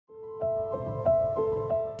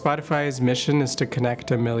Spotify's mission is to connect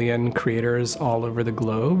 1 million creators all over the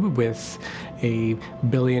globe with 1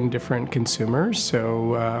 billion different consumers.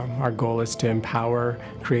 So our goal is to empower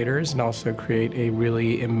creators and also create a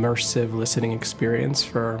really immersive listening experience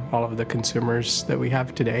for all of the consumers that we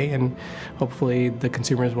have today and hopefully the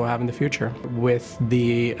consumers we'll have in the future. With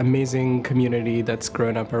the amazing community that's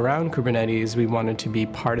grown up around Kubernetes, we wanted to be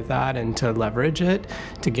part of that and to leverage it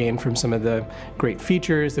to gain from some of the great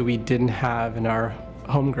features that we didn't have in our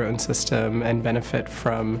homegrown system and benefit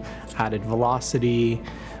from added velocity,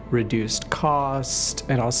 reduced cost,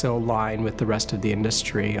 and also align with the rest of the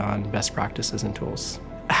industry on best practices and tools.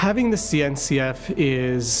 Having the CNCF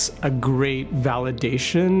is a great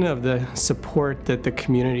validation of the support that the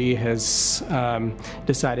community has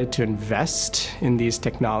decided to invest in these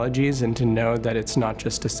technologies, and to know that it's not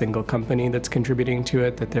just a single company that's contributing to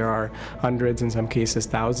it, that there are hundreds, in some cases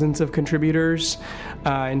thousands of contributors,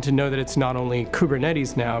 and to know that it's not only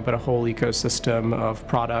Kubernetes now, but a whole ecosystem of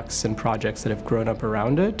products and projects that have grown up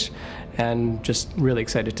around it. And just really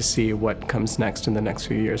excited to see what comes next in the next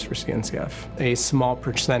few years for CNCF. A small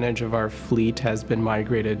percentage of our fleet has been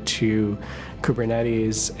migrated to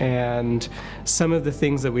Kubernetes, and some of the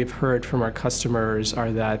things that we've heard from our customers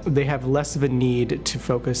are that they have less of a need to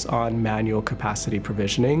focus on manual capacity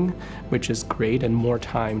provisioning, which is great, and more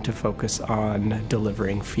time to focus on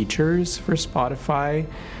delivering features for Spotify.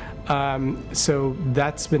 So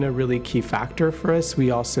that's been a really key factor for us.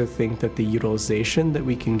 We also think that the utilization that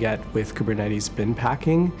we can get with Kubernetes bin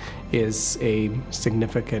packing is a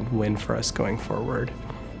significant win for us going forward.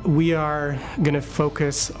 We are going to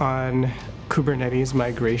focus on Kubernetes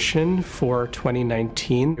migration for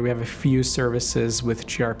 2019. We have a few services with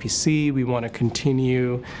gRPC. We want to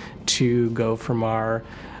continue to go from our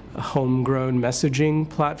homegrown messaging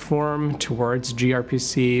platform towards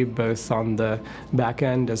gRPC, both on the back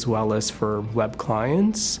end as well as for web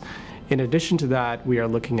clients. In addition to that, we are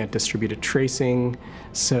looking at distributed tracing,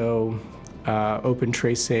 so open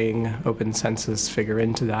tracing, open census figure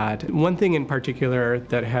into that. One thing in particular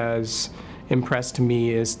that has impressed me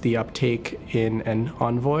is the uptake in an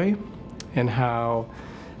Envoy and how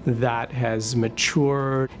that has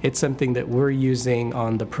matured. It's something that we're using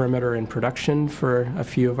on the perimeter in production for a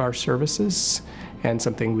few of our services, and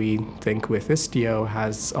something we think with Istio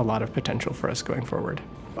has a lot of potential for us going forward.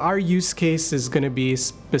 Our use case is going to be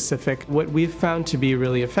specific. What we've found to be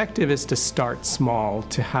really effective is to start small,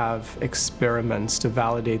 to have experiments, to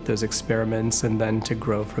validate those experiments, and then to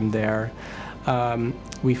grow from there.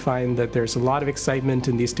 We find that there's a lot of excitement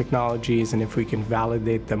in these technologies, and if we can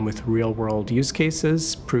validate them with real-world use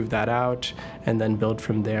cases, prove that out, and then build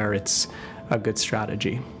from there, it's a good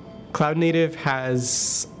strategy. Cloud native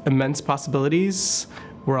has immense possibilities.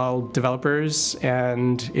 We're all developers,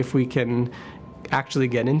 and if we can actually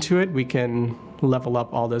get into it, we can level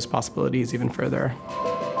up all those possibilities even further.